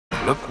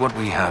Look what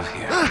we have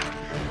here.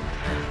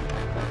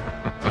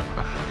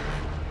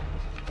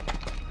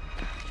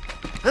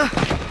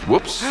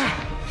 Whoops.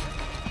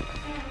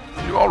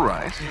 You all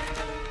right?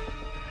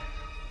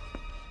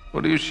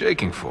 What are you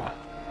shaking for?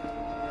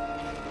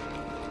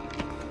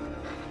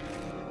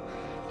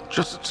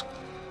 Just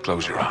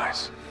close your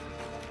eyes.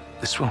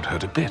 This won't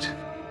hurt a bit.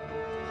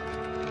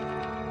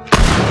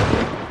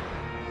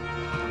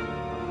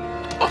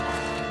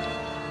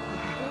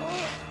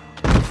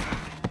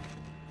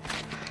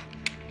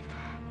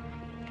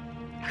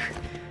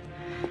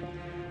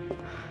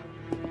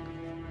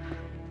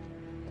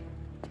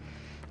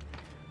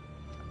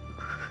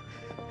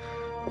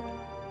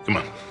 Come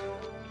on.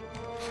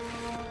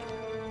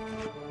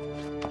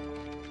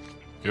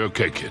 You're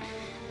okay, kid.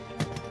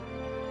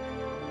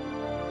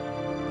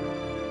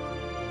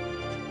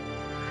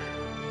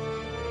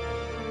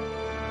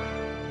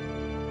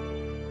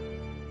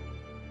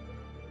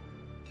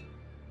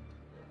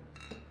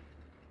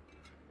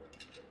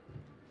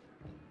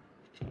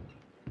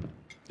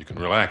 You can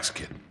relax,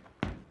 kid.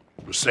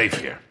 We're safe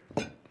here.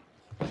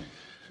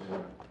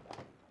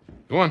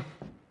 Go on.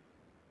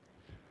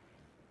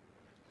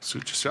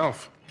 Suit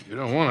yourself. You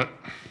don't want it.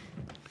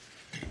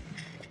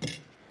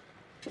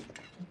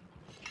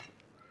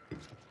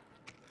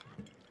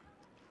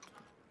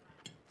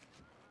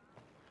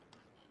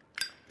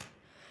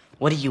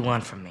 What do you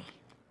want from me?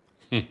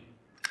 A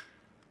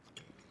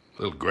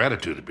little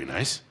gratitude would be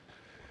nice.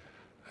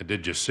 I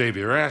did just save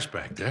your ass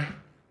back there.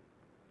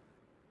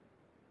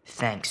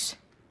 Thanks.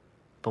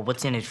 But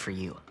what's in it for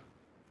you?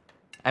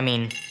 I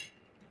mean,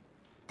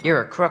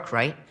 you're a crook,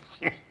 right?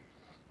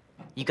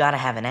 You gotta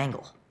have an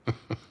angle.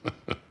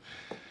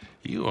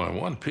 You are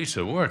one piece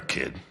of work,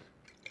 kid.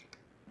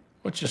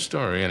 What's your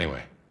story,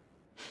 anyway?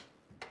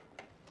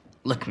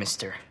 Look,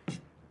 mister.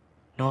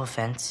 No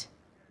offense,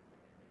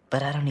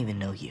 but I don't even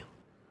know you.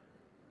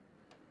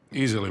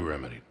 Easily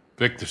remedied.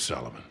 Victor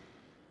Sullivan.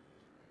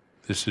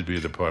 This would be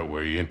the part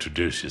where you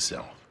introduce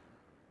yourself.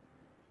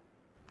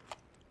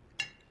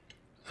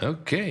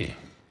 Okay.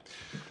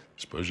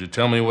 Suppose you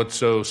tell me what's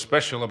so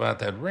special about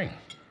that ring.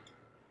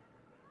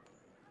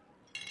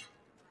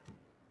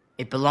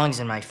 It belongs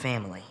in my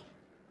family.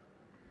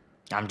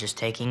 I'm just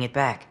taking it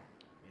back.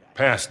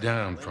 Passed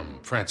down from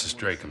Francis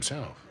Drake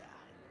himself.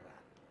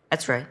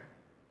 That's right.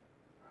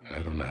 I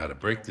don't know how to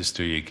break this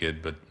to you,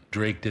 kid, but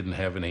Drake didn't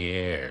have any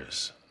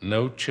heirs.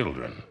 No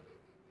children.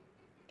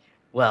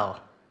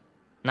 Well,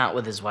 not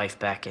with his wife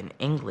back in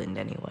England,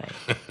 anyway.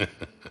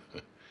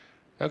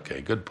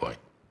 Okay, good point.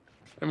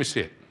 Let me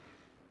see it.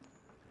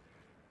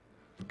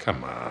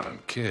 Come on,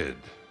 kid.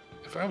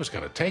 If I was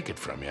gonna take it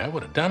from you, I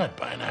would have done it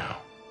by now.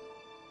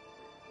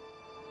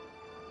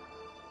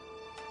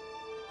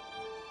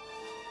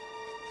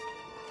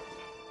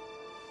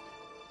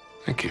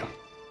 Thank you.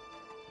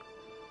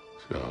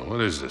 So, what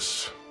is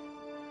this?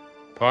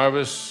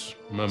 Parvis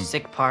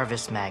Sic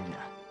Parvis Magna.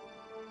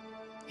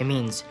 It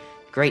means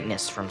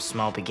greatness from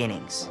small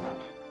beginnings.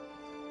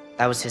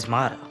 That was his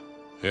motto.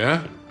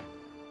 Yeah?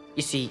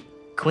 You see,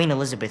 Queen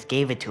Elizabeth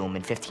gave it to him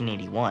in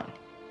 1581,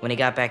 when he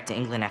got back to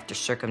England after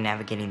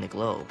circumnavigating the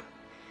globe.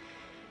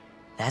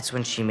 That's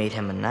when she made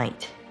him a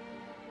knight.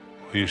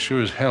 Well, you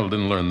sure as hell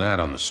didn't learn that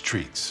on the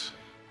streets.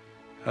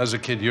 How's a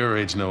kid your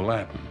age know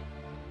Latin?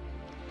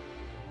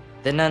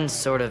 The nuns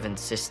sort of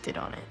insisted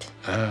on it.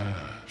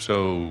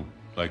 So,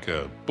 like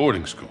a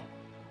boarding school?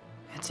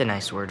 That's a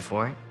nice word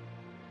for it.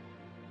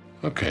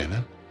 Okay,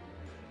 then.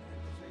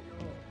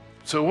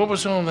 So what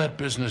was all that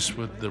business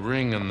with the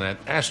ring and that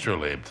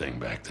astrolabe thing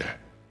back there?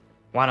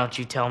 Why don't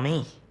you tell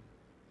me?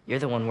 You're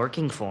the one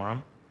working for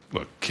him.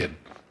 Look, kid,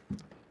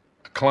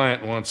 a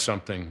client wants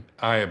something,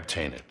 I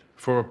obtain it,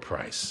 for a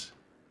price.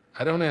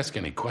 I don't ask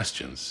any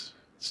questions.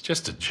 It's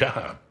just a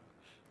job.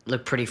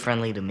 Look pretty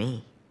friendly to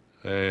me.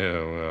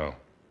 Yeah, well.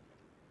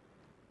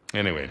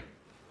 Anyway,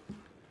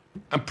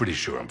 I'm pretty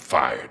sure I'm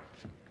fired.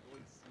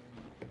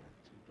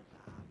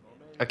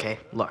 Okay,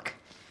 look.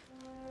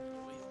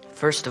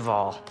 First of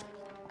all,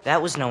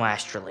 that was no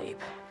astrolabe.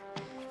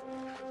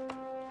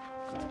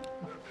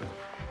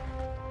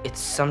 It's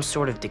some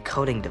sort of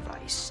decoding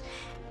device.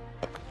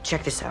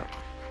 Check this out.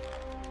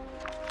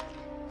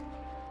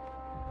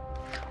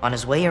 On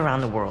his way around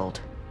the world,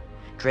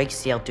 Drake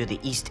sailed through the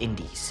East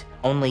Indies.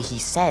 Only he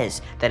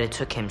says that it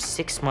took him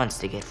 6 months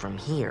to get from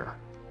here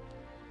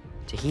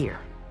to here.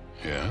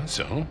 Yeah,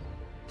 so?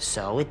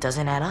 So it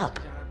doesn't add up.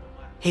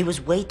 He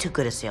was way too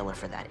good a sailor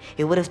for that.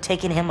 It would have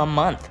taken him a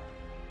month,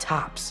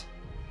 tops.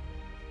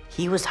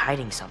 He was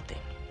hiding something.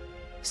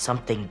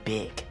 Something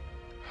big.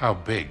 How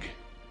big?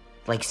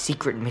 Like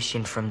secret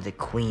mission from the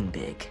Queen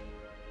big.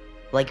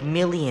 Like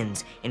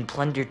millions in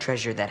plundered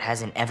treasure that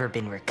hasn't ever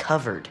been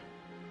recovered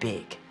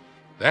big.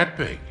 That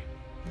big?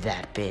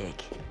 That big.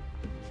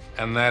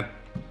 And that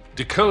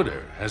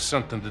decoder has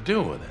something to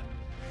do with it?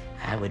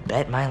 I would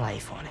bet my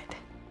life on it.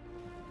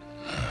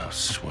 Oh,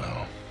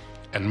 swell.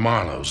 And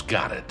Marlowe's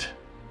got it.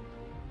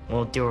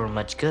 Won't do her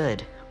much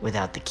good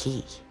without the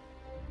key.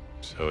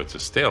 So it's a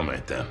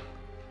stalemate then?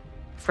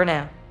 For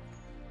now.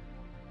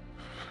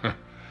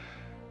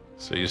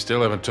 So you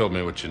still haven't told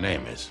me what your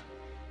name is?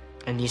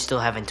 And you still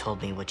haven't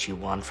told me what you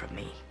want from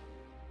me.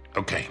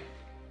 Okay.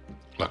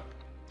 Look,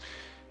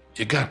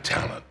 you got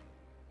talent,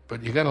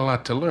 but you got a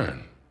lot to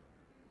learn.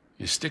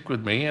 You stick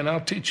with me and I'll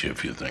teach you a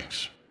few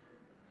things.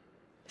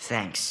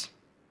 Thanks.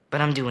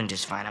 But I'm doing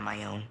just fine on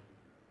my own.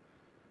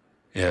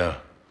 Yeah,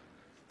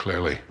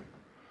 clearly.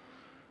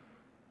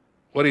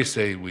 What do you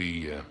say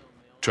we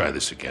try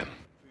this again?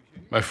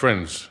 My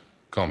friends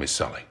call me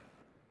Sully.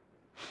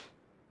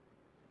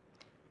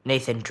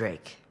 Nathan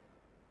Drake.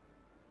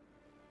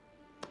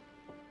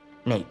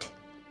 Nate.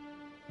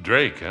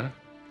 Drake, huh?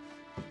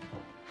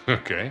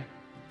 Okay.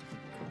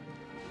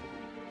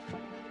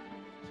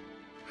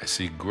 I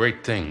see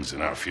great things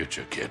in our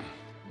future, kid.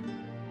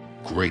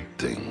 Great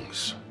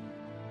things.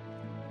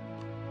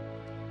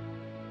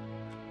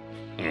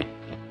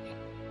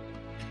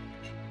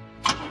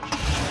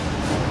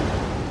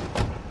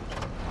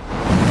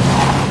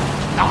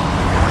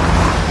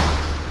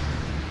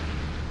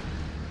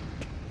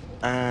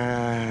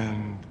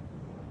 And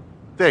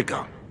they're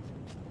gone.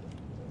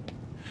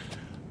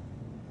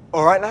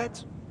 All right,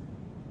 lads?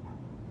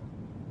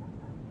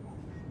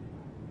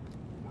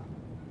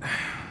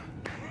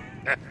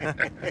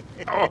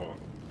 Oh,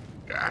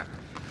 God.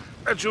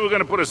 Thought you were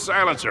gonna put a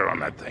silencer on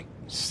that thing.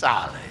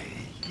 Sully,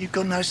 you've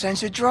got no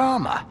sense of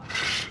drama.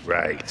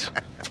 Right.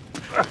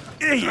 All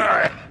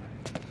right.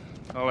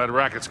 All that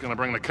racket's gonna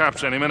bring the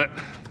cops any minute.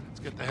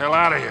 Let's get the hell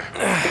out of here.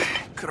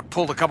 Could have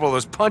pulled a couple of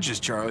those punches,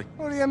 Charlie.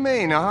 What do you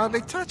mean? I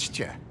hardly touched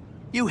you.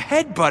 You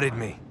headbutted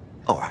me.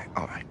 All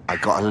right. I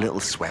got a little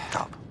swept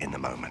up in the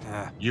moment.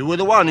 You were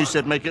the one who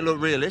said make it look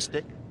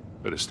realistic.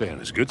 Better stay on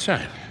his good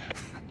side.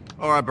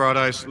 All right,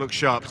 Broados, look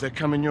sharp. They're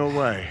coming your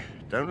way.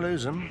 Don't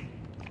lose them.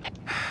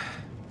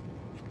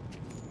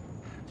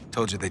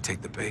 Told you they'd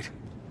take the bait.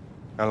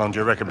 How long do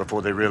you reckon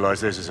before they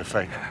realize this is a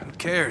fake? Who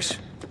cares?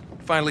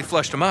 Finally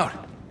flushed them out.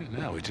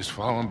 Now we just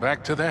follow him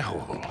back to their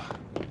hole.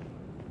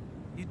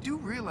 You do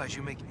realize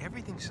you make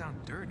everything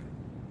sound dirty.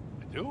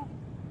 I do?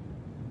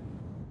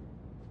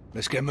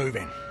 Let's get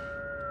moving.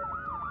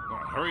 Well,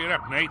 hurry it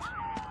up, Nate.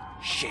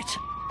 Shit,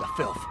 the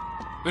filth.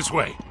 This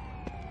way.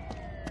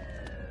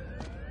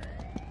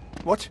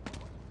 What?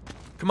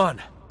 Come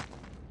on.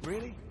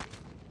 Really?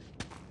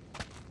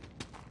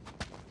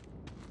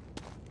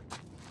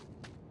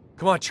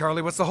 Come on,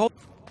 Charlie, what's the whole...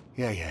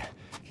 Yeah.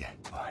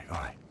 All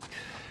right.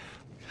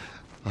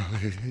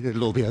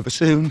 It'll all be over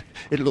soon.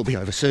 It'll all be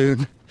over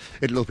soon.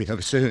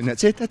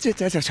 That's it.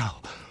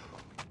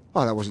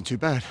 Oh, that wasn't too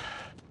bad.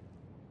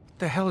 What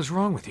the hell is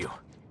wrong with you?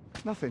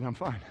 Nothing, I'm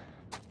fine.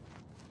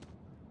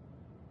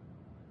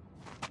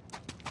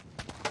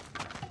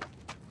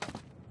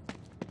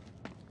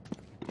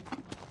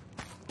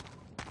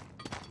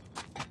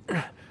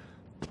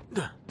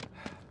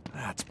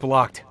 That's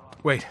blocked.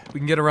 Wait, we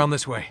can get around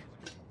this way.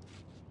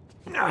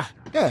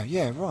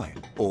 Yeah, right.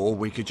 Or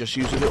we could just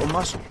use a little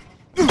muscle.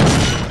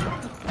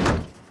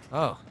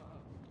 Oh.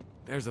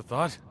 There's a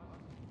thought.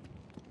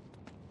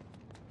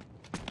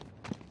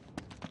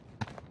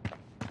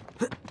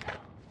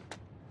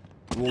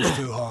 Wall's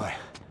too high.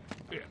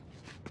 Here.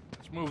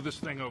 Let's move this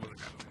thing over the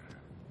top.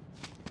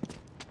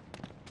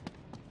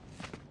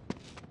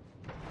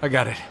 I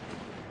got it.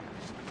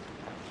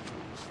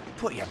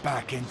 Put your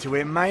back into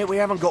it, mate. We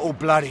haven't got all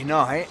bloody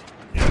night.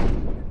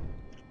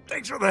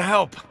 Thanks for the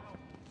help.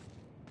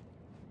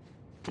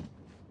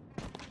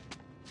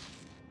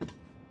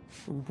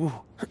 Ooh.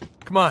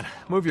 Come on,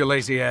 move your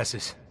lazy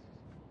asses.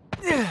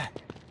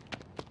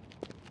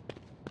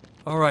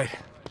 All right.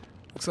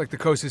 Looks like the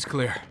coast is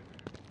clear.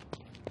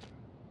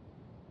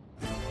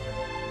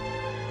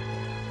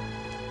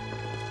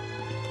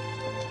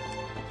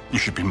 You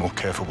should be more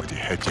careful with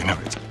your head, you know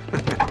it.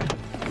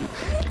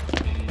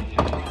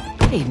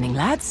 Good evening,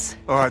 lads.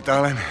 All right,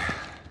 darling.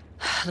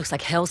 Looks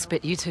like hell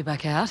spit you two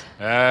back out.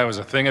 It was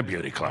a thing of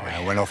beauty, Chloe.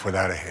 I went off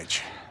without a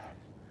hitch.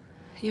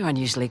 You're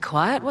unusually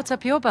quiet. What's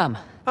up your bum?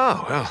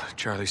 Oh, well,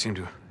 Charlie seemed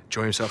to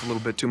enjoy himself a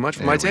little bit too much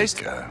for my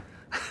taste.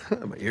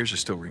 My ears are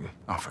still ringing.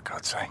 Oh, for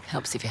God's sake.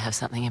 Helps if you have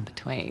something in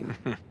between.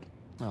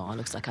 Oh,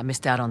 looks like I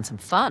missed out on some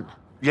fun.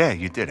 Yeah,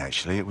 you did,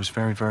 actually. It was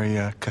very, very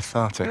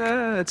cathartic.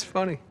 It's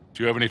funny.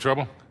 Do you have any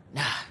trouble?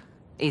 Nah,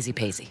 easy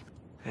peasy.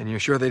 And you're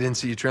sure they didn't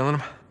see you trailing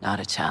them? Not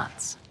a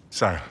chance.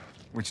 So,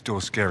 which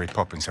door's Scary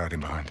Poppins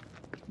hiding behind?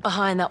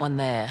 Behind that one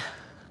there.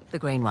 The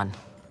green one.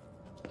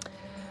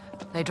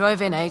 They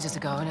drove in ages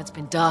ago and it's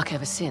been dark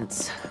ever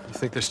since. You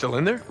think they're still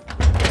in there?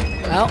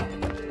 Well,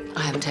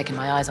 I haven't taken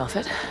my eyes off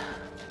it.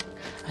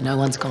 And no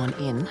one's gone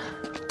in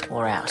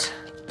or out.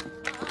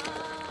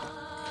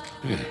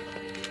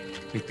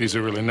 Think these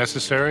are really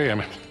necessary? I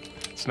mean,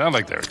 it's not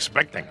like they're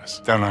expecting us.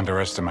 Don't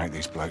underestimate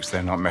these blokes.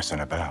 They're not messing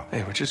about.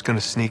 Hey, we're just gonna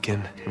sneak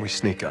in and we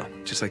sneak out.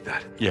 Just like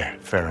that. Yeah,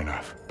 fair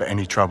enough. But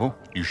any trouble,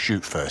 you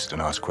shoot first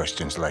and ask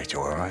questions later,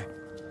 all right?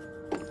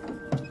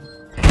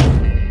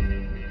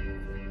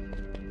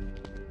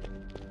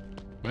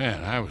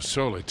 Man, I was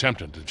sorely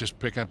tempted to just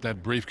pick up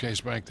that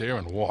briefcase back there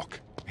and walk.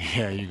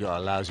 Yeah, you got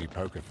a lousy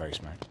poker face,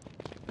 mate.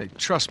 Hey,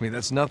 trust me,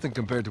 that's nothing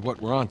compared to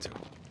what we're onto.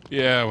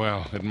 Yeah,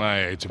 well, at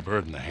my age, a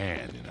bird in the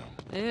hand, you know.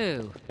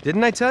 Ew.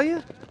 Didn't I tell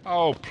you?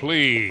 Oh,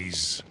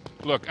 please.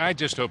 Look, I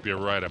just hope you're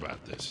right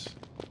about this.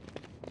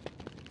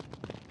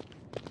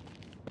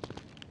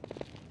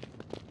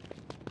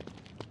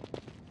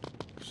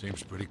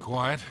 Seems pretty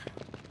quiet.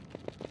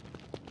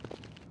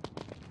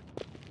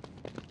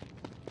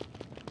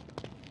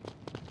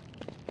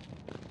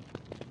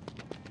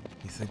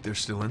 You think they're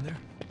still in there?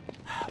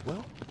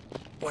 Well,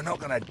 we're not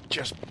gonna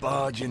just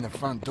barge in the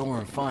front door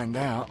and find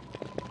out.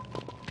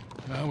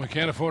 Well, we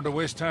can't afford to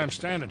waste time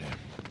standing here.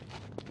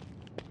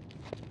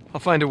 I'll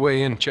find a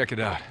way in, check it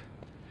out.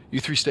 You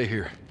three stay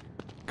here.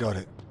 Got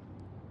it.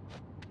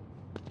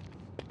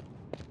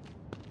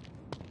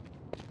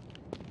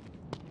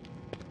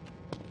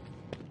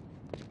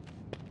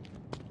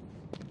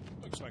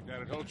 Looks like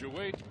that'd hold your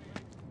weight.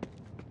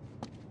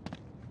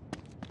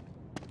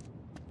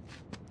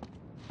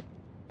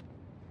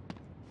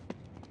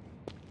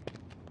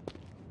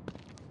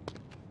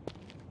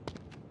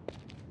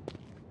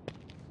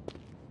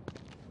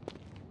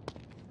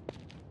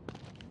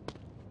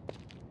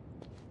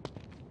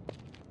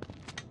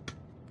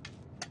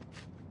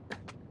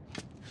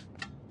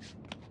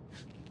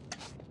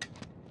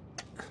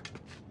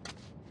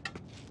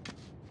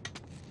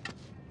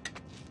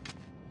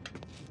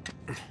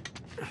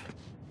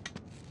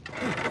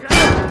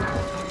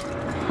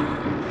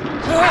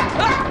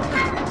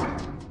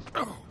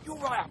 You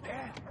right up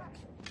there?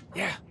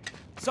 Yeah.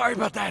 Sorry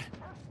about that.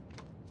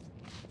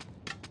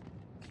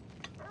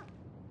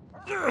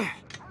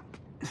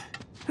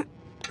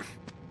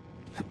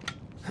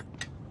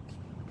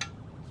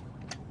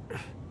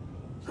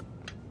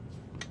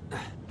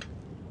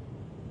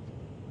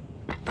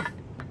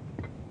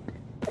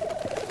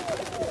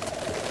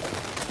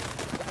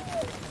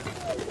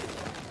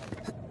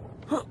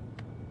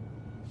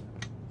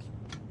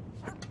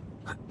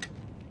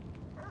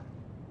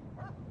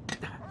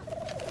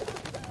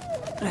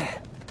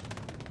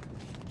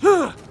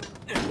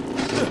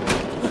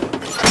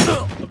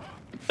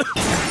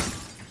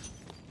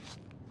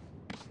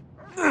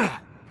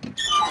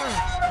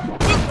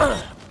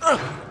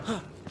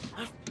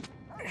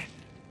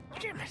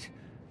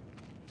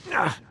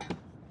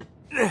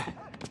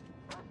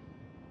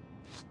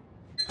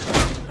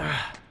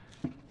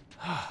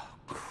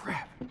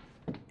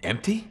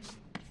 Empty?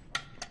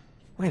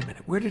 Wait a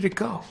minute, where did it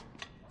go?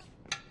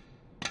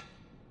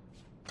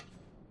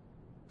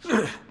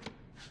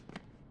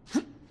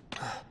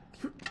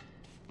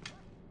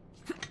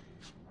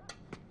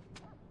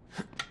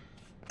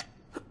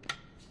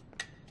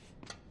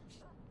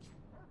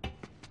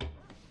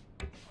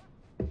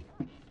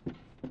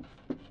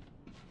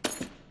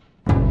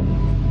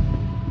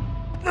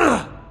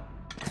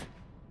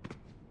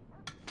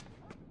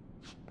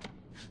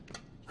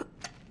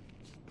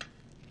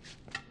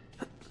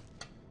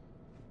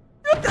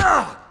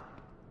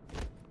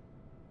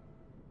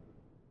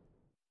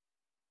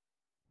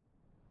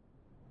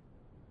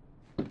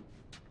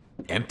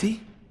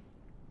 Empty?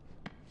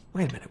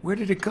 Wait a minute, where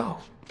did it go?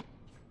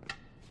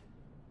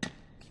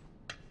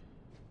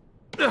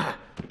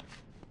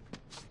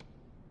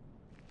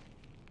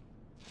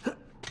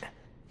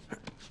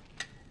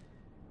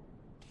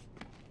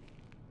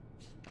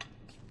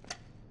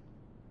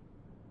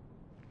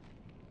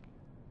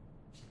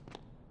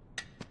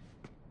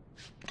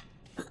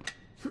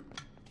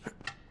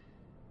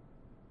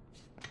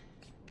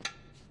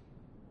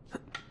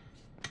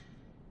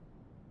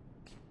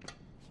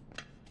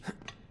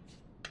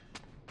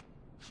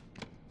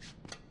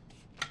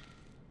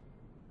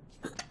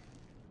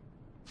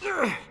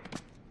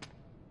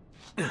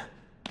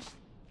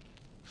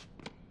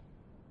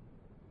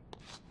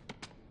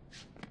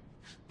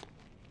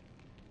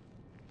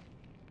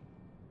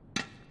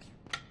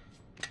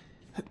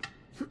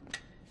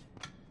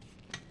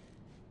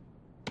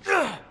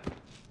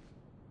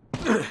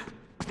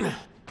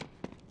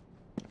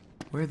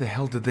 Where the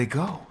hell did they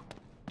go?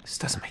 This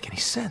doesn't make any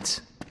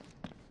sense.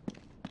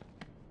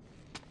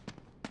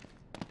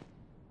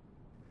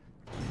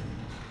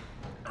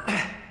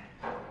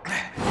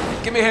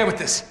 Give me a hand with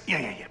this.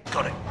 Yeah.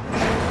 Got it.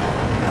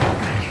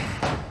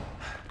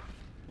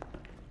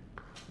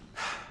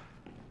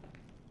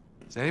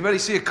 Does anybody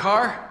see a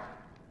car?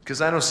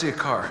 Because I don't see a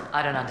car.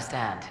 I don't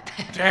understand.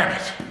 Damn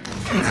it!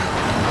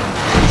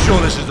 You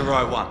sure this is the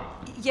right one?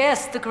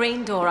 Yes, the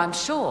green door, I'm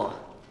sure.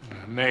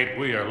 Nate,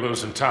 we are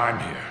losing time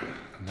here.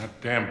 And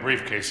that damn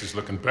briefcase is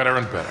looking better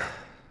and better.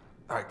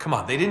 All right, come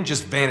on. They didn't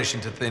just vanish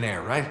into thin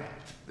air, right?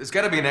 There's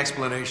got to be an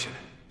explanation.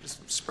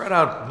 Just spread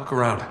out and look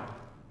around.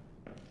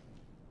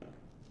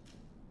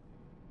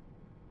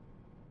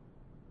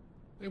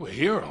 They were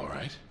here, all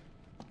right.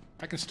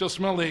 I can still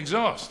smell the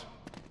exhaust.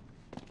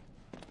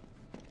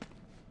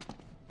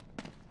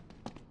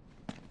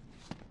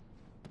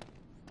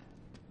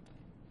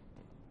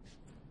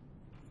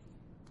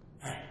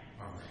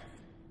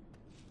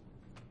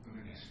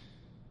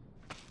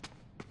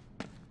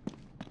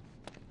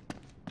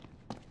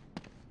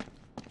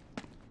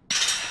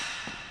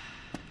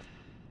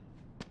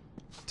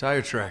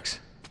 Tire tracks.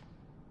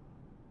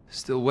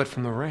 Still wet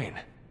from the rain.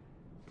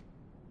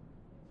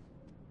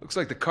 Looks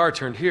like the car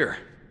turned here.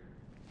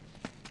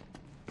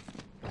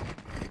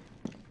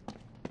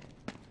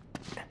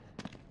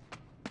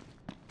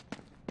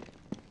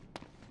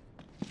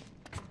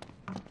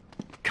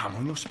 come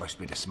on, you're supposed to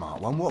be the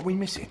smart one. What are we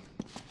missing?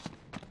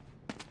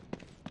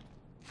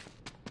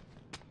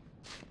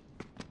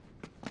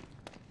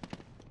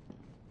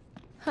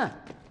 Huh.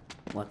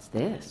 What's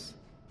this?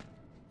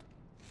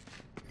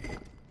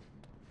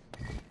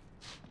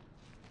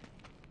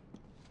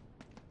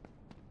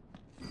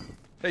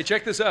 Hey,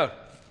 check this out.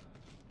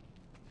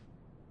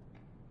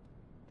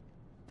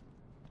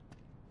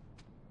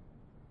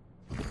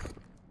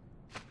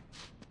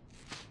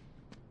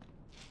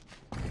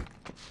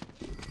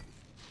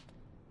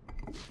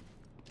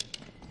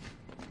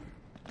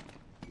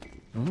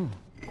 Oh,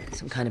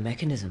 some kind of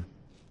mechanism.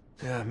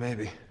 Yeah,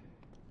 maybe.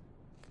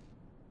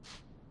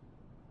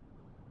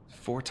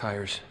 4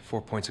 tires,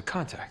 4 points of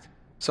contact.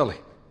 Sully,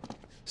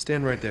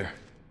 stand right there.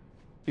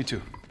 You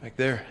two, back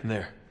there and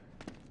there.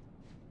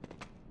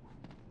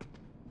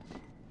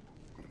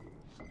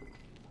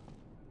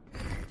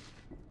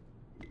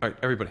 All right,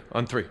 everybody,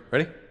 on 3.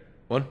 Ready?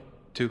 1,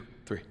 2,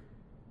 3.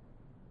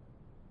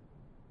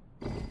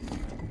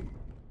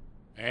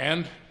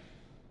 And?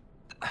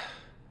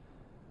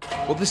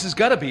 Well, this has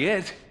got to be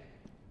it.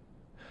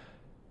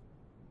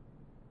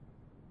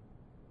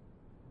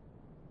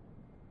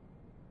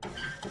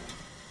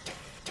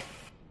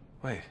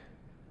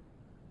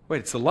 Wait,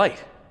 it's the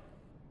light.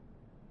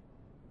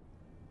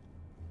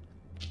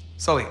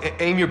 Sully,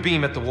 aim your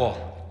beam at the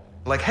wall.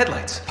 Like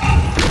headlights.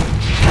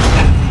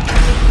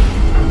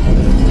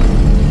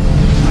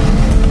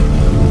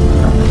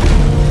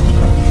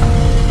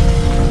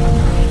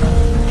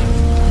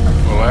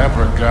 Well,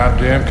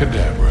 abracadabra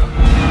cadabra.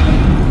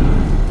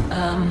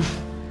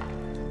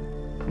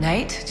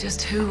 Nate,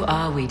 just who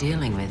are we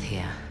dealing with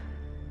here?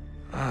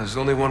 There's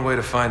only one way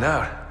to find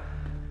out.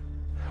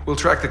 We'll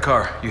track the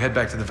car. You head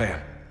back to the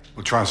van.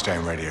 We'll try and stay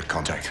in radio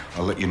contact.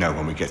 I'll let you know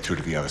when we get through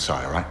to the other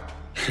side, all right?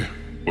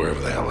 Wherever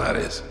the hell that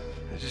is.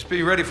 Just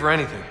be ready for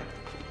anything.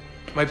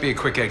 Might be a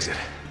quick exit.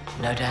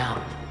 No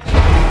doubt.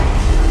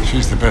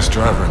 She's the best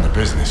driver in the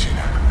business, you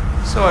know.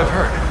 So I've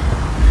heard.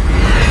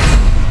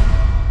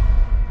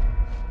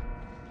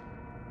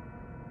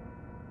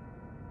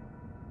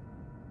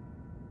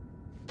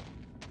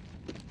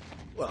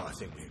 Well, I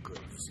think we agree.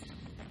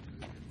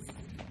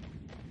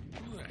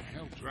 Who the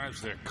hell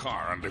drives their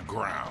car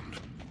underground?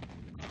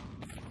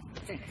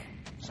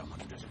 Someone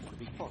who doesn't want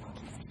to be followed.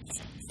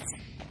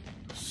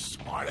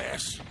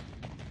 Smartass.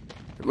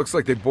 It looks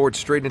like they bored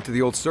straight into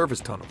the old service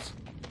tunnels.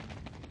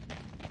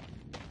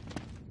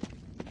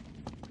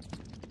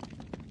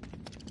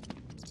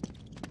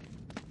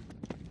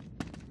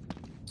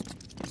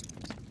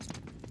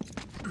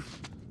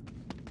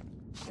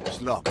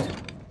 It's locked.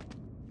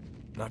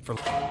 Not for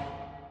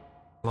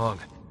long.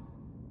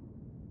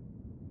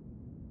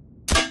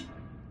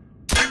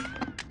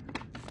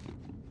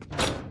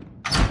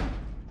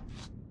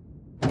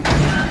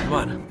 Come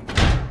on.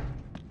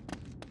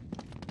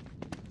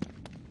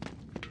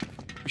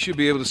 We should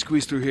be able to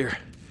squeeze through here.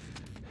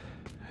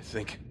 I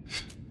think.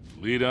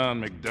 Lead on,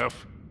 McDuff.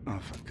 Oh,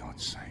 for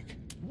God's sake.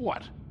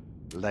 What?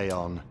 Lay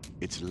on.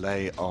 It's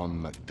lay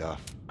on, Macduff.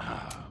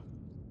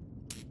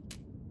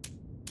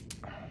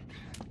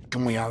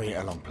 Can we hurry it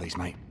along, please,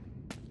 mate?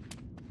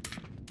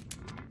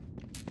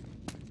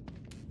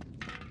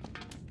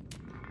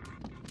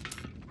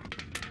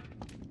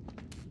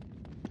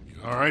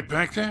 You all right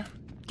back there?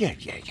 Yeah,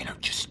 you know,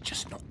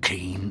 just not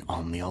keen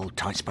on the old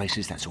tight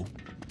spaces, that's all.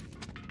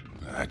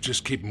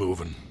 Just keep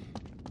moving.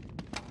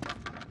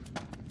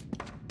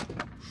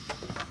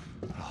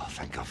 Oh,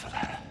 thank God for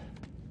that.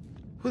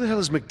 Who the hell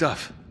is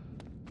McDuff?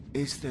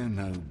 Is there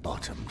no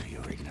bottom to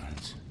your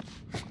ignorance?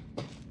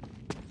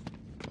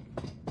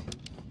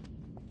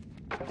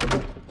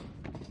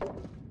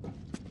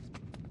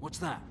 What's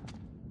that?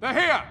 They're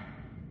here!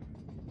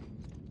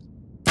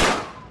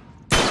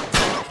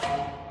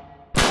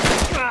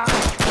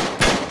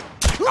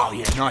 Oh,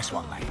 yeah, nice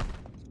one, mate.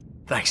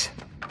 Thanks.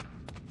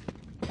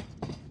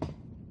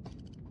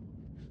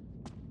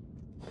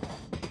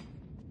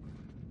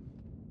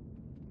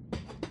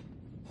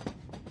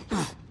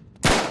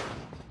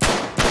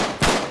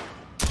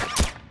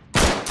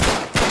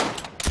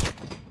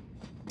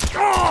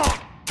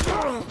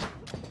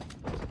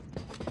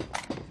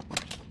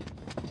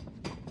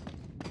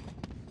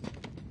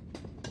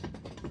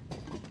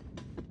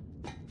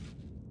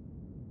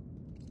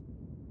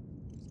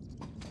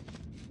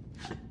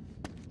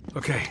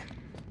 Okay,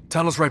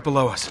 tunnel's right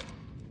below us.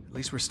 At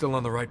least we're still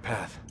on the right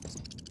path.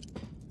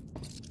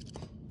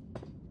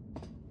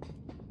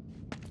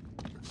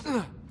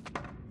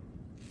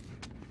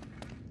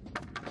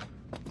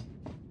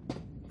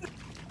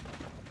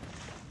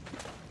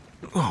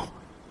 Oh,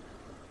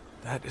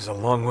 that is a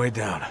long way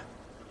down.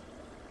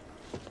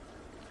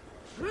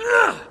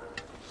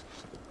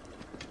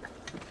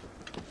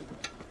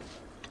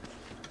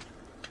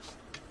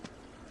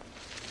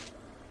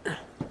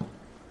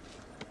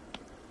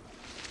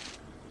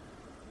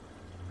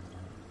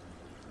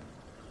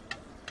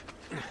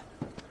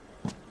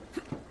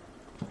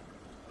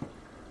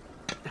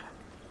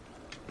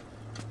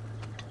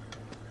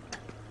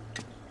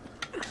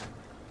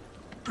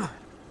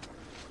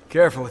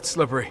 Careful, it's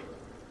slippery.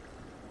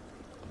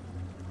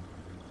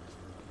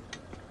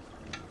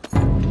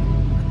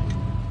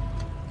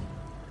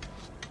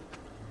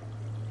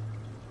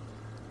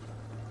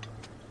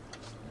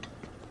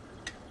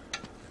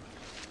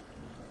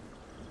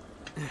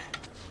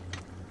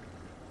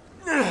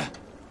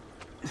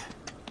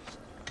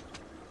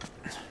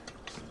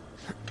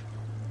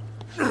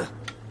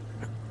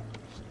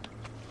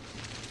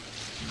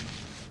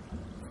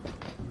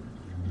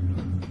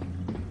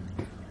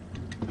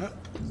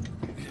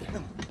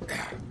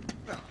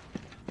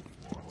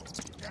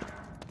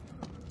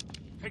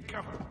 Take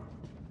cover.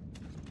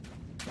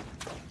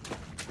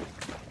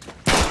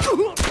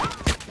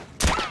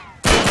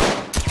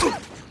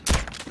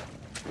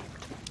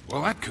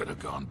 Well, that could have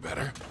gone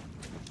better.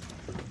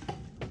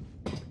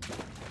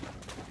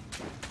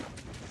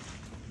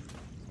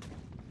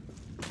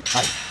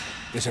 Hey,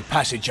 there's a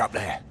passage up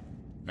there.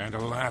 And a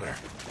ladder.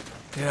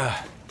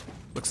 Yeah.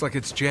 Looks like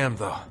it's jammed,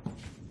 though.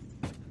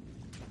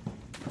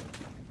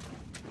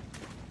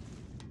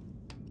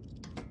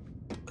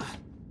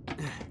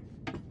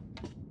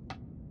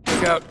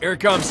 Look out, here it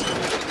comes.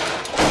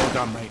 Well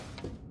done, mate.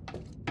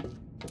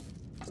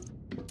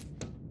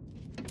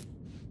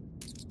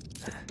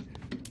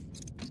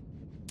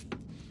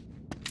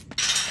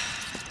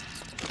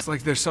 Looks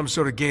like there's some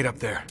sort of gate up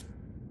there.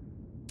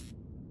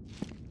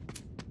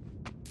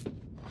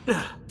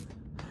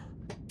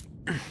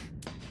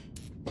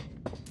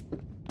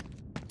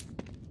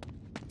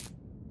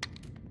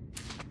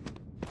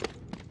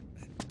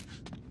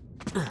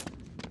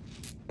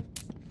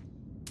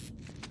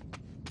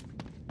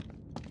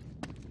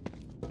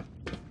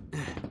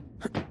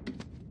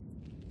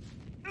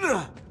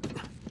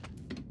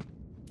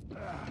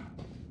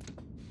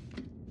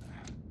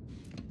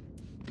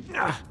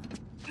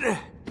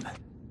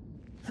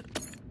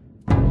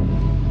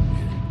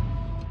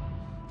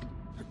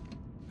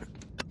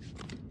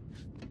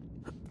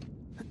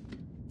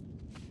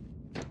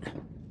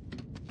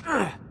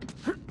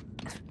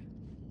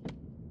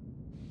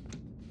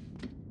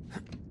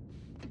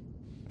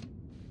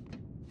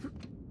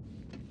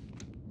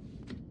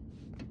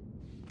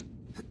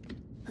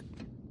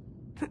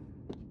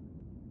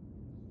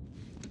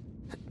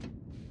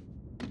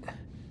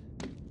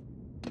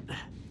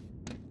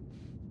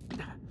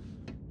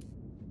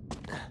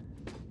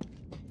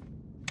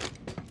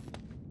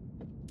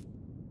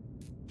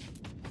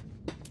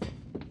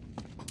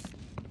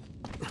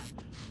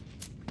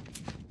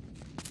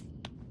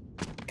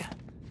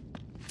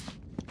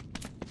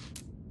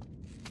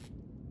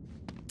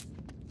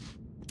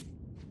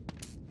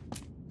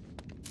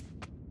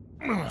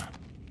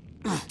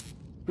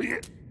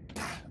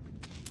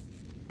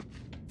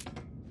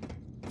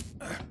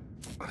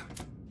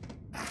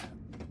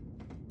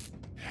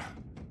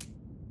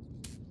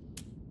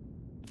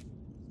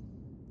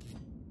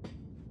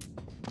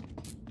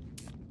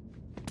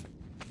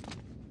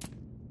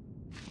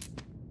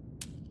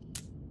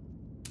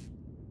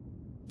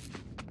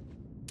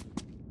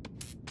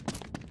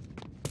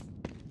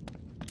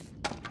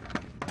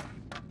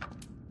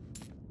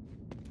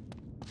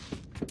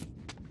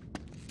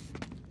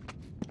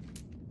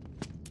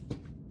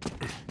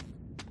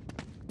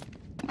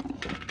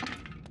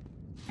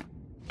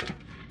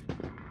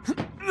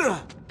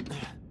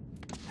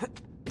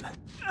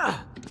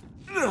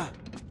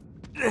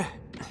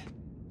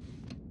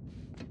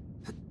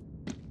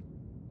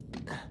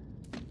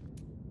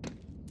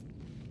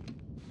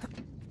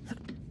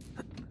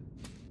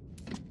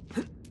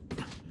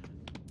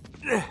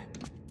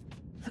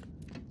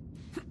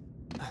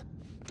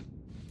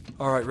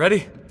 All right,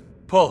 ready?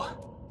 Pull.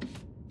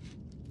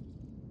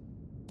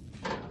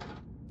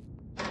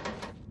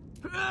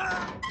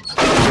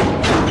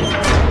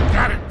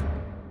 Got it!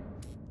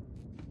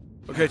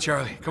 Okay,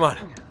 Charlie, come on.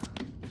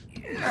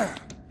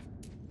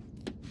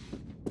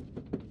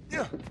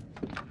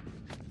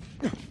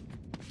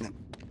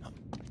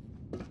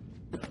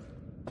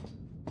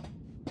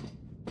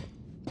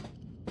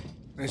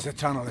 There's the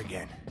tunnel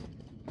again.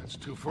 That's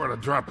too far to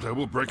drop there.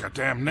 We'll break our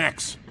damn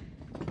necks.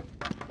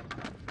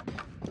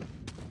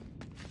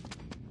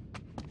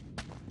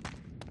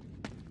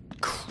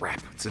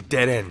 Crap, it's a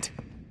dead end.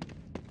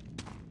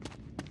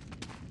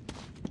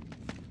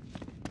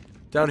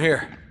 Down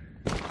here.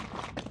 Where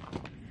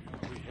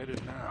are we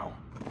headed now?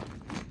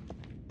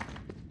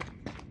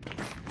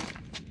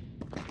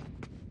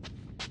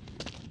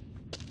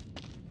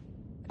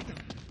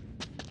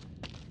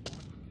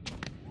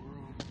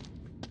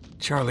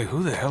 Charlie,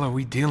 who the hell are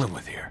we dealing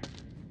with here?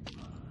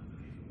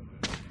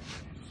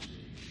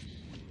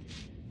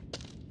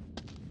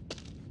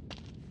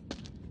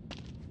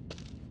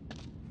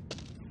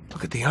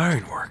 Look at the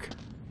ironwork.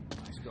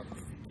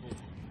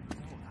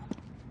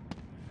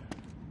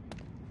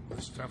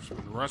 This stuff's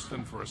been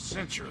rusting for a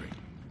century.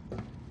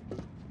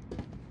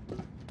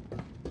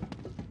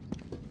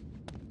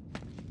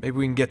 Maybe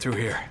we can get through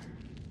here.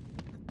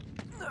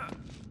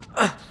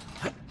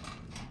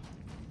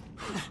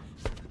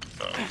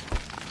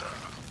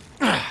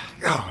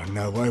 Oh,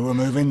 no way we're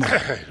moving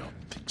there. I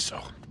don't think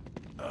so.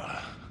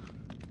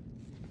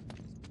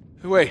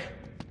 Hey, wait.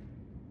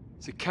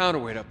 There's a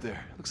counterweight up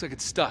there. Looks like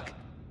it's stuck.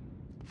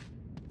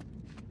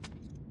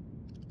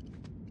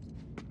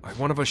 All right,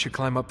 one of us should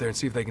climb up there and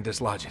see if they can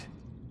dislodge it.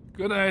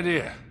 Good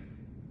idea.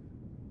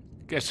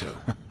 Guess who?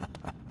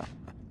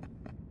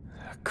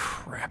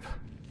 Crap.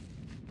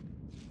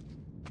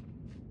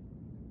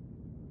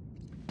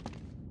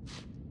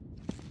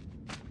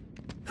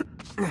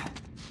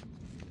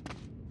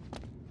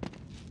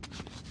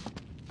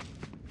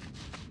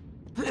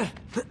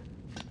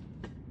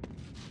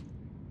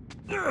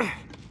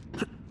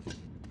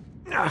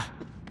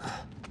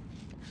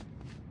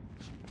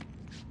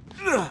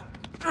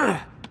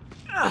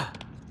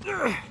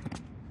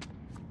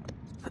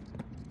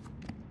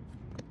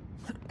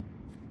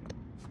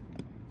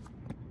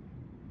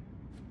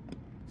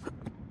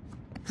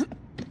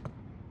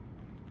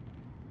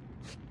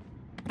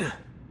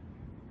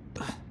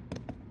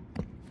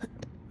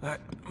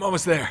 I'm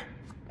almost there.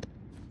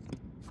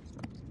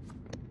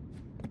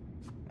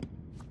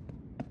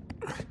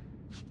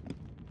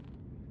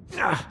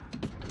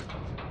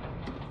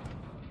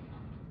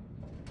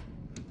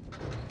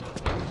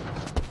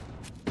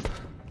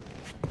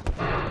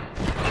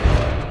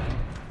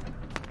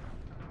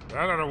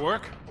 That ought to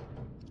work.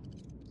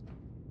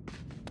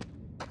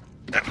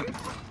 Got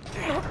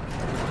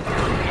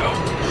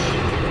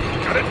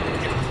it?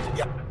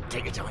 Yep,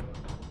 take your time.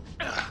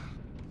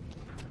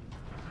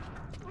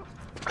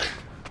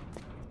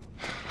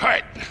 All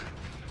right.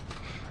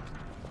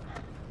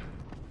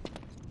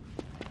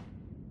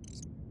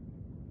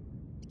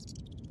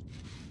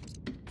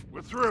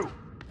 We're through.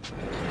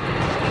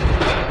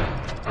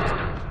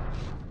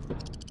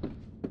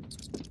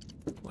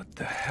 What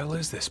the hell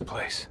is this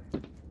place?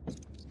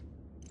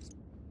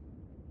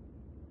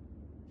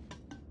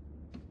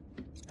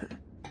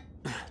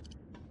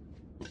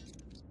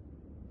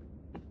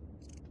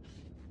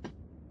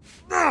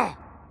 Oh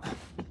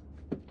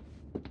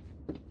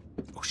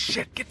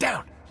shit, get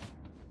down!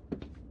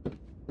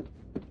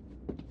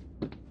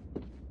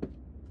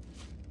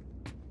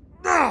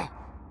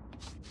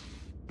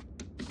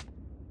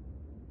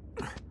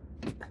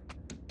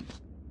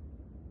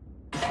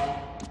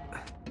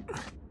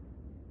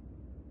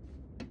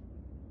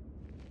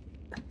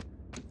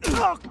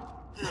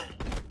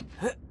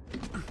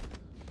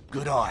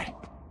 Good eye.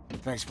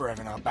 Thanks for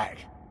having our back.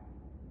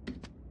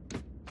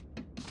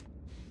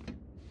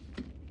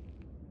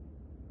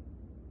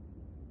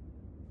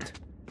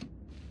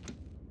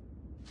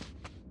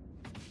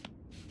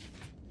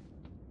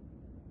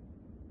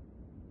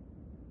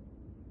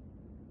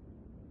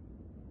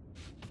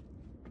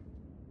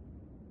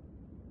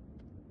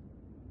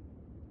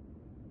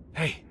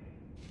 Hey,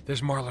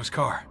 there's Marlowe's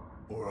car.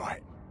 All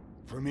right.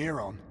 From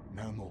here on,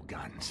 no more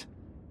guns.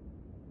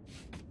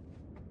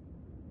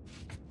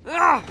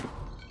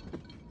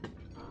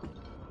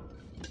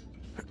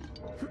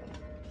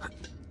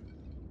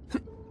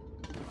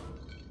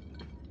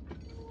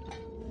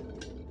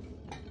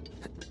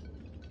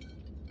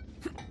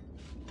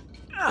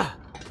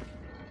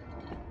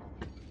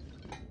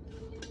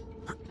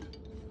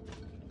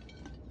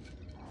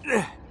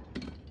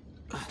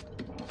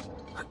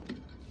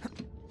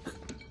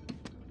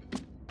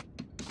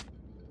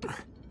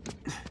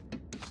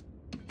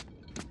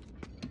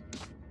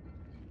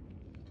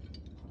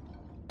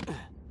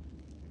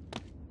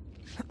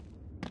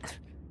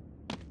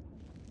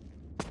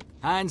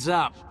 Hands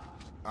up.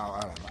 Oh,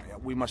 hello,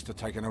 mate. We must have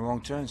taken a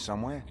wrong turn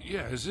somewhere.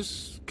 Yeah, is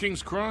this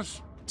King's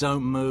Cross?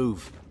 Don't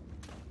move.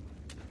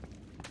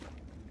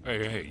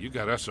 Hey, you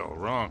got us all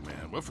wrong,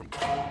 man. We're from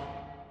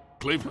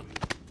Cleveland.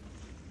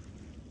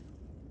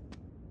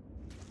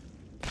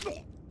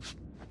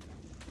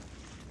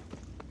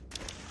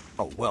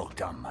 Oh, well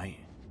done, mate.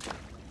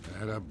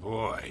 Atta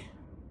boy.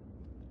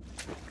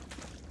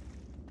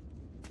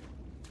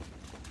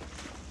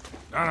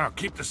 No,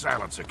 keep the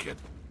silencer, kid.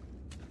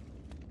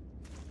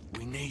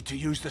 We need to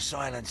use the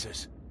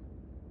silencers.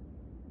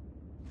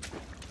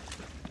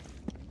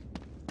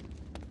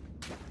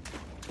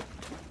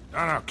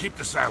 No, keep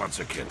the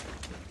silencer, kid.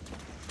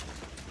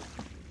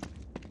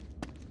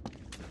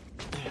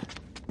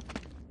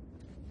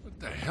 What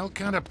the hell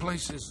kind of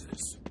place is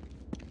this?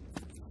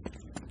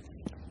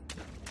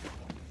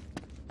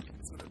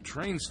 It's a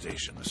train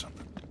station or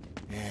something.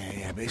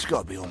 Yeah, but it's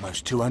got to be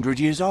almost 200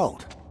 years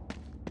old.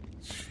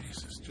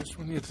 Jesus, just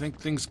when you think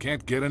things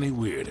can't get any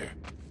weirder.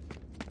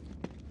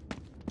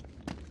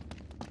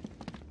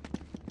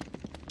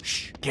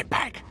 Shh, get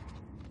back.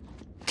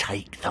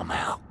 Take them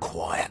out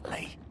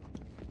quietly.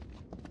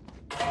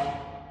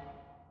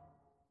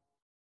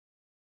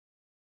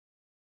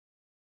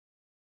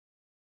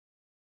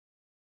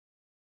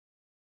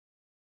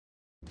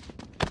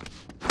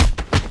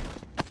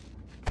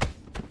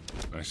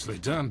 Nicely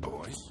done,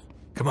 boys.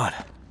 Come on.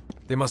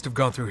 They must have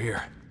gone through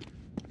here.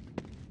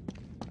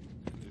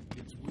 It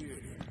gets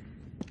weirder.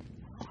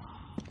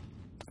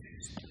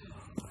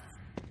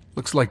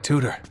 Looks like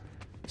Tudor.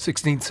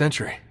 16th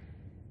century.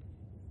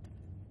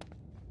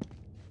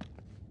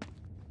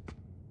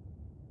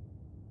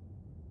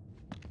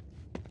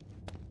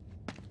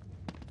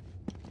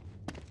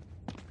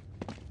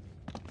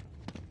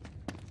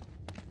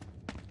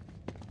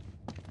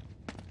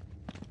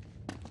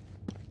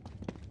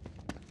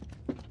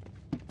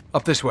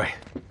 Up this way.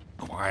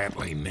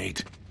 Quietly,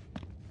 Nate.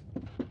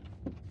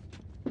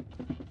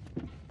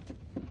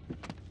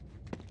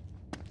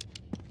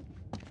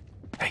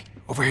 Hey,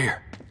 over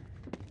here.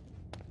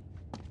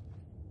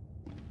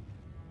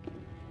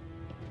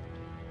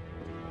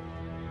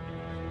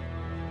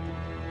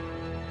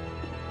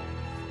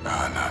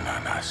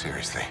 No,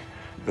 seriously.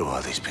 Who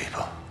are these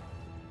people?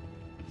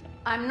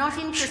 I'm not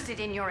interested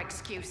in your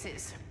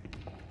excuses.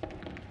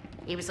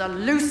 He was a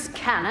loose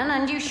cannon,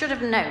 and you should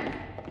have known.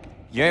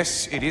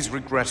 Yes, it is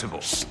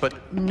regrettable,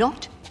 but...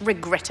 Not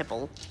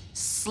regrettable.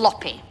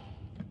 Sloppy.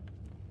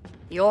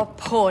 Your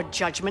poor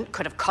judgment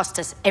could have cost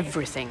us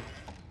everything.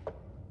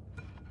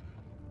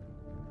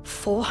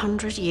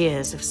 400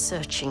 years of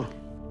searching.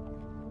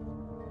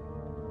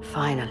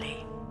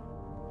 Finally,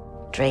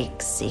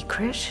 Drake's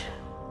secret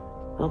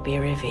will be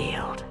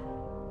revealed.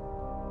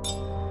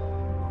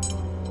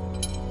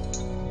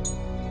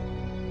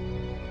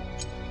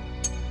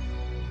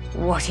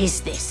 What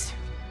is this?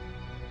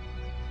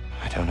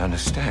 I don't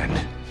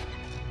understand.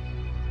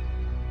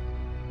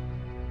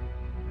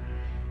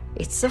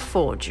 It's a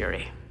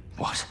forgery.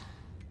 What?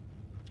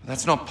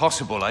 That's not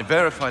possible. I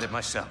verified it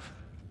myself.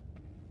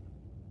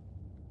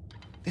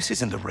 This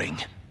isn't the ring.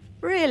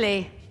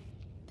 Really?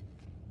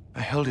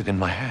 I held it in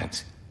my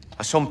hands.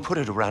 I saw him put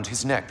it around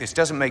his neck. This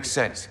doesn't make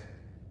sense.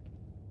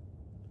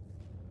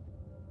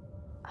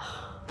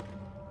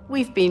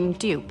 We've been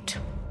duped.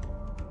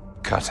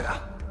 Cutter.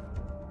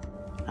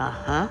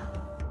 Uh-huh.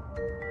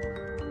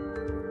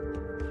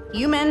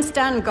 You men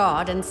stand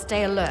guard and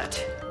stay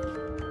alert.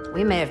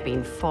 We may have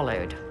been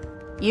followed.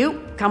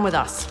 You, come with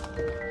us.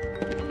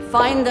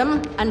 Find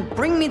them and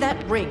bring me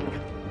that ring.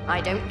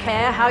 I don't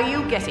care how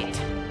you get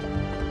it.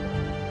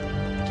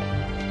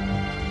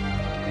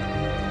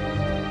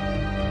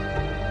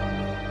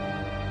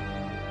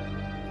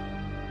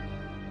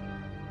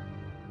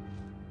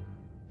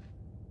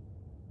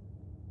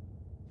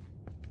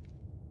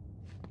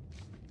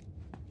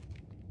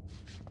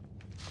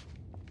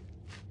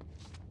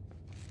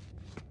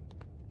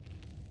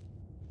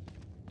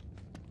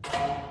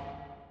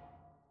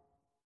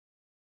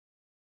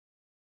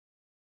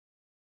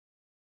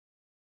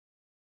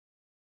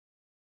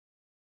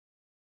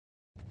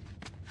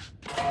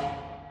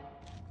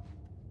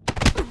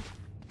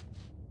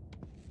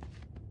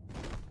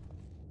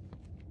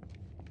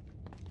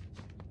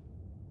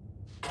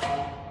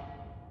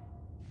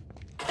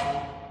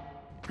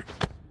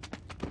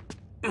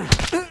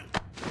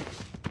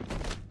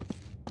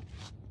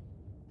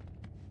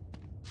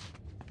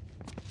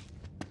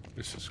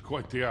 This is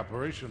quite the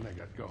operation they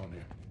got going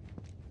here.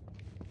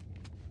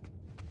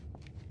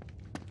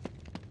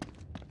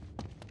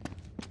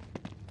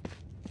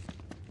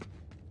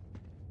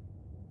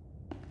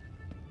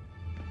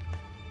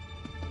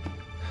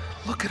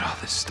 Look at all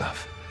this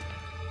stuff.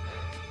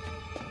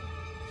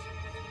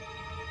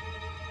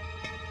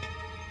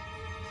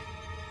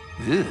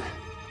 Ugh.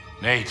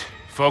 Nate,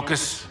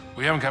 focus.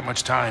 We haven't got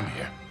much time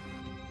here.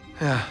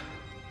 Yeah.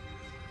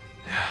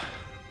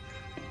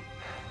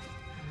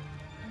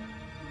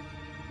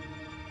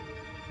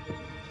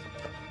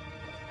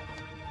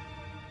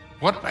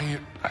 What are you...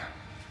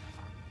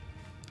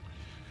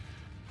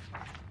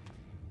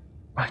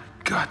 My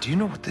God, do you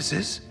know what this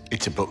is?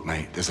 It's a book,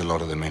 mate. There's a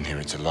lot of them in here.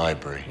 It's a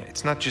library.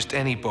 It's not just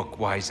any book,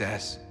 wise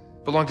ass.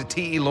 Belonged to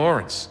T.E.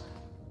 Lawrence.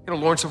 You know,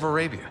 Lawrence of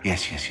Arabia.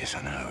 Yes,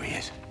 I know who he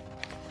is.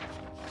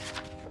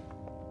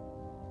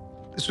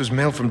 This was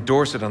mailed from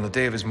Dorset on the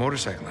day of his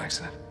motorcycle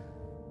accident.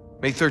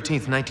 May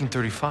 13th,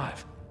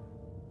 1935.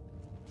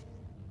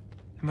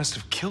 They must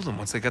have killed him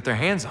once they got their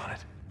hands on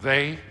it.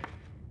 They?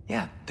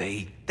 Yeah,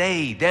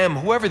 they, them,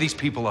 whoever these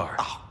people are.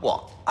 Oh,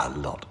 what a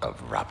lot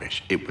of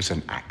rubbish. It was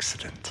an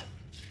accident.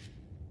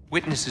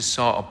 Witnesses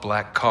saw a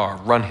black car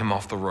run him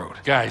off the road.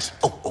 Guys.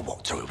 Oh,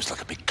 what? So it was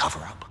like a big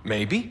cover-up?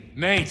 Maybe.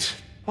 Nate.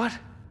 What?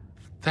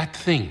 That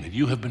thing that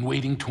you have been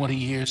waiting 20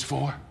 years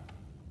for?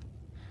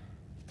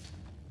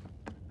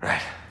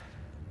 Right.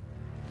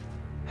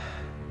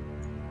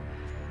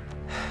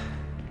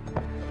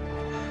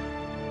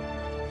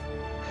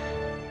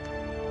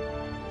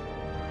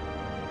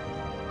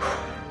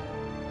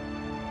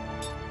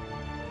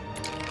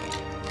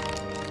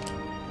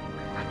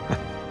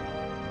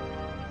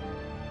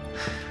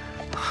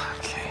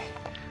 Okay.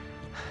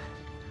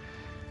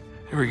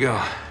 Here we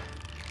go.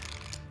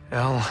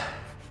 L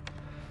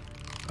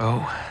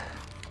O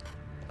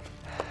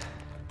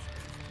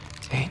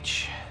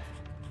H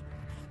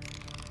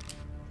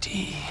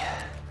D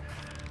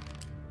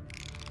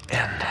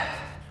N.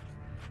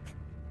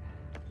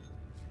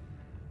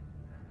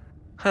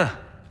 Huh.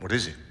 What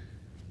is it?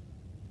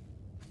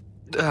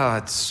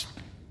 It's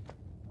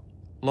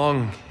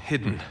long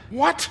hidden.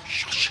 What?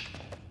 Shush.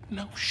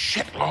 No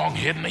shit, long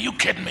hidden. Are you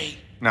kidding me?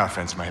 No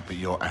offense, mate, but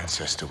your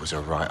ancestor was a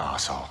right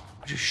arsehole.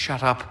 Just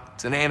shut up.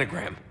 It's an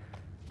anagram.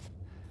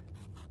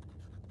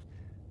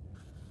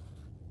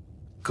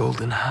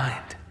 Golden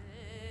Hind.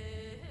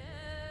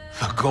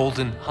 The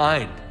Golden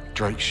Hind.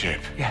 Drake's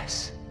ship.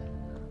 Yes.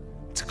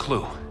 It's a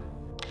clue.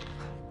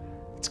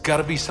 It's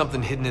gotta be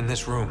something hidden in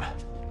this room.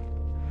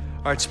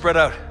 All right, spread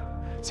out.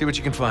 See what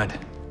you can find.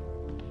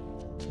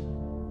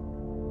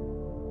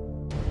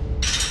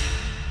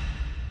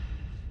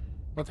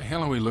 What the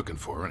hell are we looking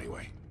for,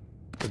 anyway?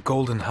 The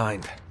Golden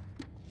Hind.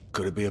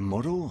 Could it be a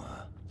model?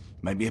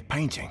 Maybe a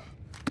painting?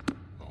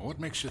 Well, what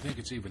makes you think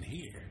it's even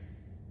here?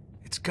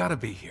 It's gotta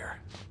be here.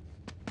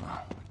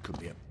 Well, it could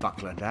be a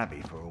Buckland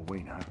Abbey for all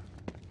we know.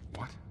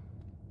 What?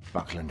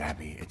 Buckland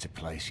Abbey, it's a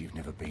place you've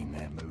never been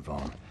there. Move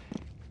on.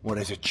 Well,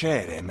 there's a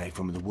chair there made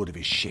from the wood of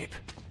his ship.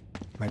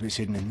 Maybe it's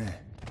hidden in there.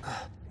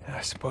 Yeah,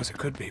 I suppose it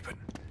could be, but...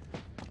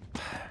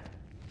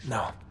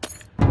 No.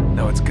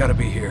 No, it's gotta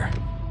be here.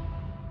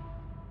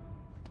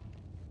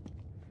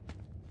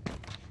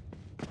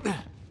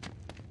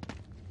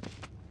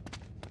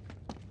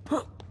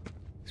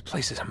 This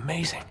place is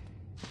amazing.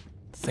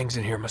 Things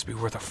in here must be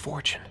worth a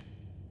fortune.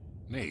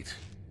 Nate,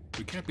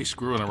 we can't be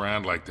screwing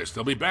around like this.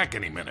 They'll be back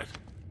any minute.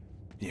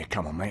 Yeah,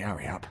 come on, mate,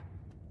 hurry up.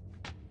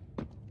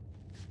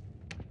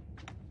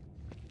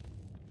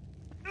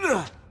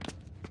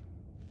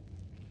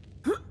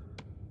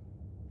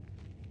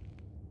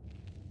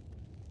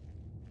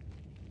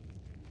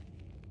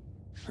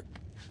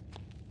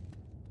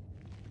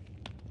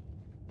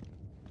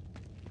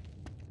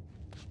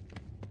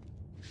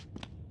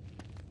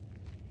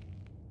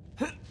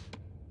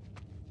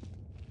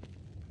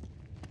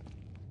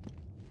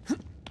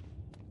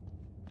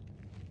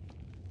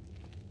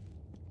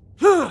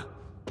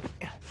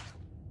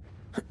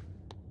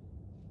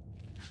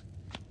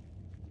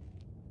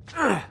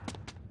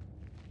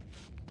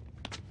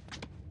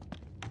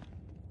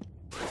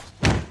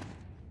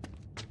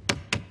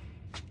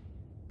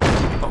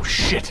 Oh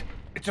shit!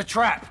 It's a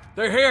trap!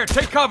 They're here!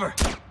 Take cover!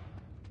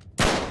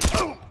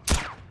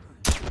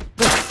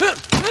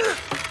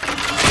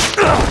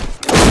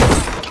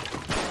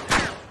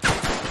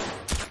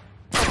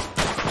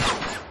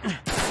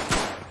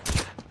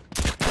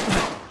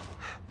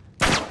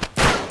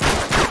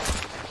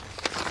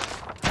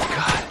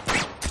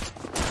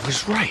 I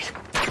was right.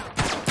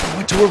 I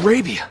went to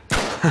Arabia.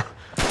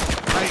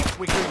 Mate,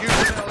 we could use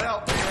a little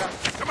help here.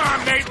 Come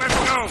on, Nate, let's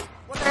go!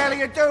 What the hell are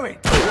you doing?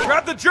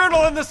 Grab the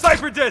journal and the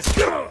cipher disk!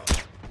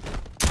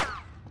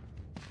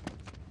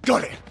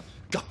 Got it!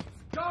 Go!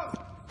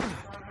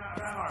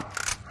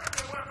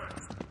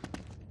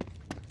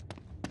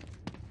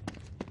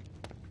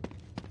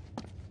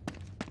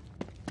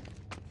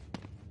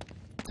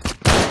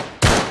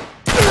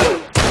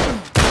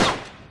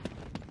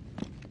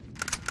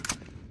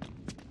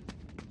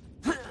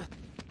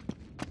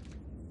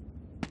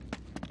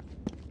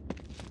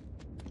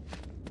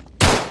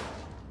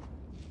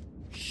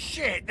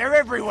 Shit, they're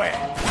everywhere!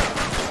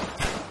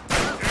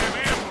 Damn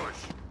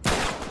ambush!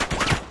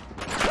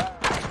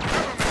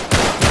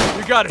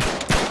 You got it!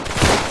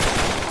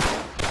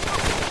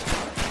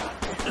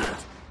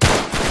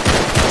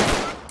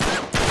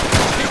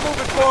 Keep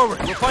moving forward.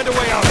 We'll find a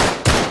way out.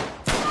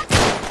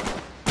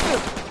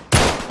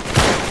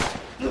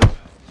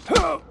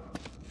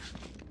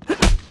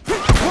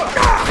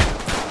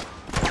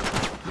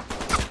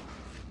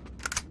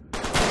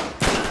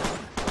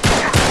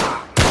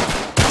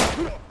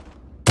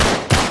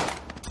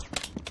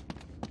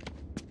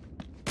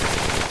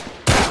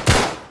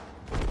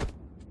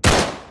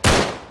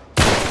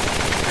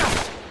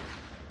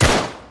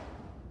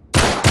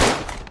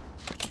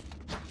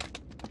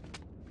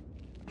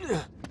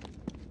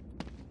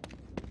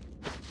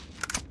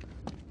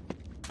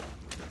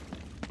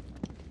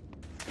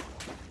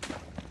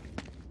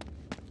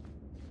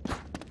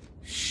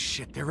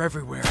 Shit, they're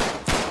everywhere.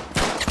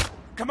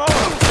 Come on!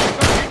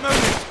 Keep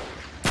moving!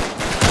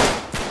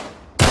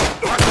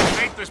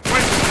 Nate, this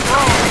place is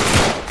growing!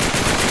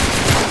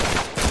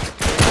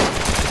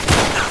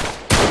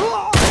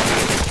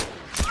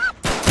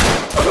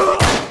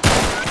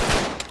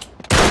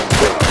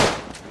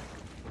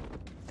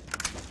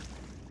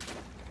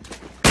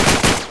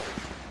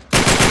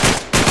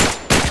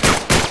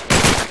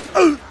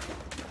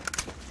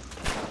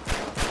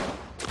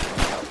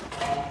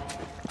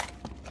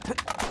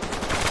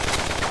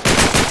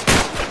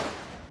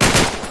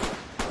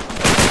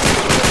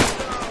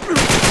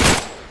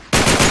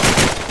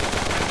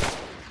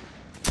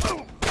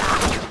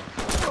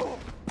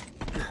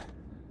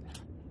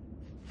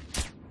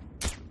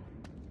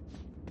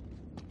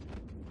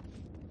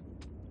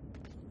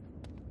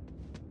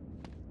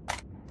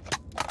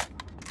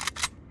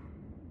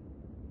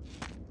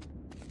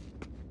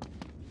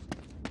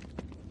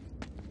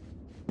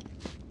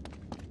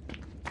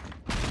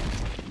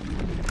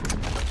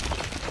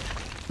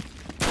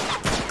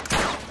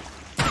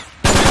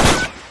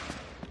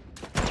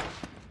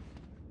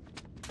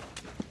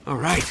 All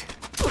right.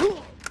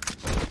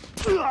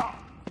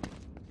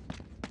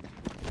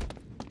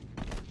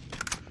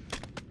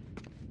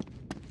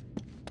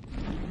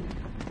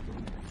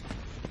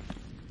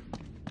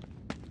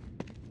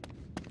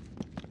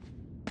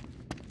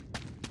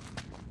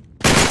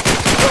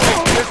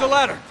 There's a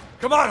ladder.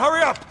 Come on,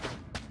 hurry up.